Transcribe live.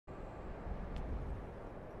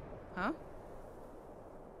Huh?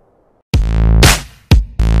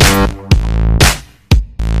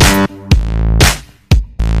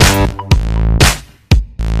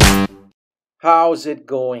 How's it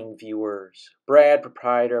going, viewers? Brad,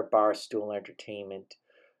 proprietor of Barstool Entertainment,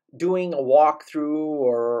 doing a walkthrough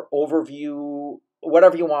or overview,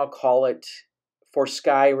 whatever you want to call it, for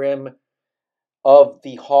Skyrim of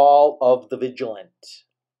the Hall of the Vigilant.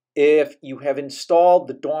 If you have installed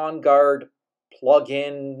the Dawn Guard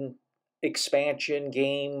plugin expansion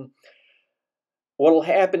game, what will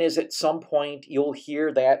happen is at some point you'll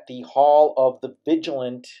hear that the Hall of the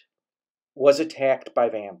Vigilant was attacked by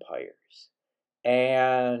vampires.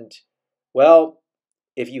 And, well,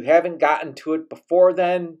 if you haven't gotten to it before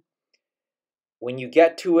then, when you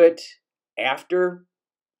get to it after,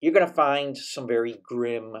 you're going to find some very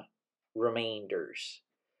grim remainders.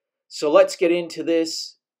 So let's get into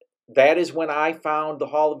this. That is when I found the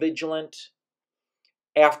Hall of Vigilant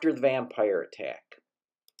after the vampire attack.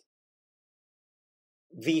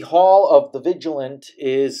 The Hall of the Vigilant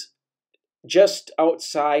is just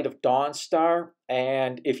outside of Dawnstar,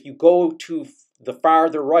 and if you go to the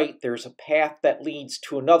farther right, there's a path that leads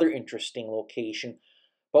to another interesting location,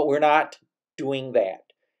 but we're not doing that.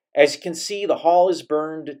 As you can see, the hall is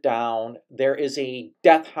burned down. There is a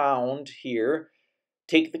death hound here.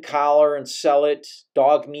 Take the collar and sell it,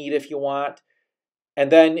 dog meat if you want,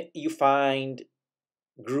 and then you find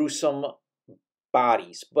gruesome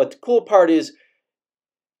bodies. But the cool part is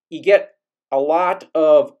you get a lot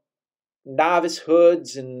of novice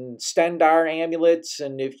hoods and Stendar amulets,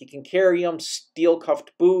 and if you can carry them, steel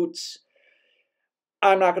cuffed boots.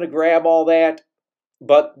 I'm not going to grab all that,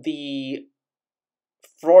 but the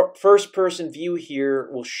first person view here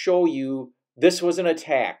will show you this was an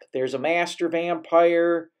attack. There's a master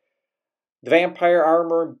vampire, the vampire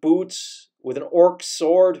armor and boots with an orc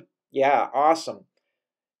sword. Yeah, awesome.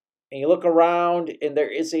 And you look around and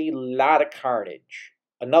there is a lot of carnage.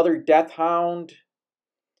 Another death hound.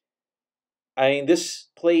 I mean, this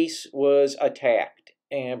place was attacked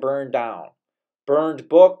and burned down. Burned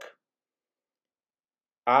book.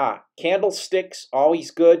 Candlesticks,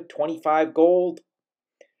 always good, 25 gold.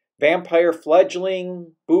 Vampire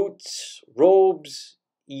fledgling, boots, robes.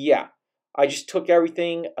 Yeah, I just took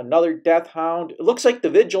everything. Another death hound. It looks like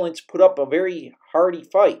the Vigilants put up a very hardy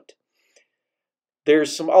fight.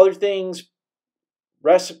 There's some other things.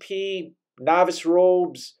 Recipe, novice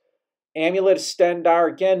robes, amulet of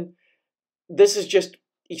Stendar. Again, this is just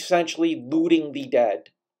essentially looting the dead.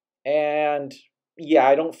 And yeah,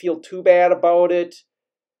 I don't feel too bad about it.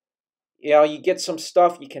 You know, you get some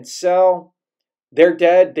stuff you can sell. They're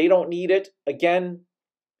dead. They don't need it. Again,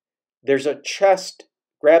 there's a chest.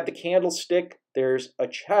 Grab the candlestick. There's a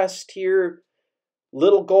chest here.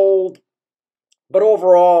 Little gold. But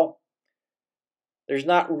overall, there's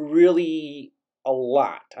not really a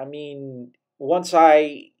lot. I mean, once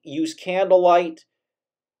I use candlelight,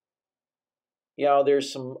 you know,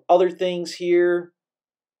 there's some other things here.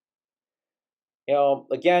 You know,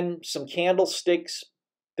 again, some candlesticks.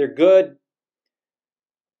 They're good.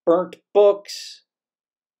 Burnt books.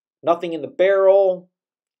 Nothing in the barrel.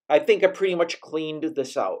 I think I pretty much cleaned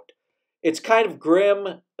this out. It's kind of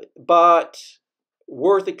grim, but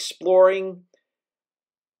worth exploring.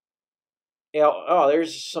 You know, oh,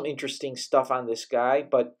 there's some interesting stuff on this guy,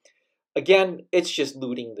 but again, it's just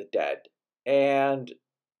looting the dead. And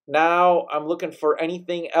now I'm looking for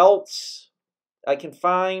anything else I can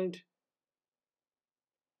find.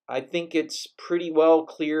 I think it's pretty well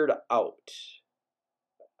cleared out.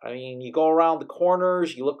 I mean, you go around the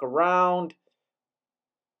corners, you look around.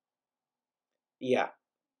 Yeah.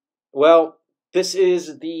 Well, this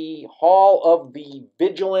is the Hall of the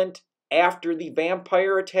Vigilant after the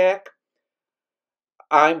vampire attack.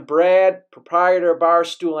 I'm Brad, proprietor of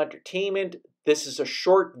Barstool Entertainment. This is a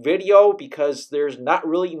short video because there's not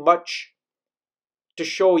really much to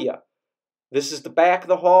show you. This is the back of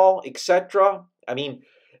the hall, etc. I mean,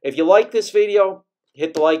 if you like this video,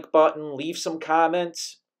 hit the like button, leave some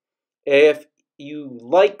comments. If you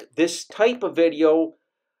like this type of video,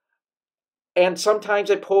 and sometimes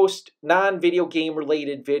I post non-video game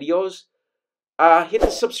related videos, hit the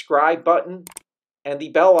subscribe button and the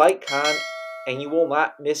bell icon and you will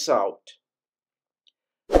not miss out.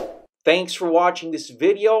 Thanks for watching this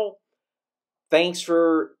video. Thanks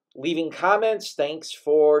for leaving comments. Thanks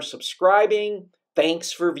for subscribing.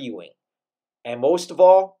 Thanks for viewing. And most of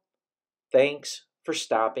all, thanks for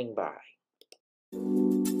stopping by.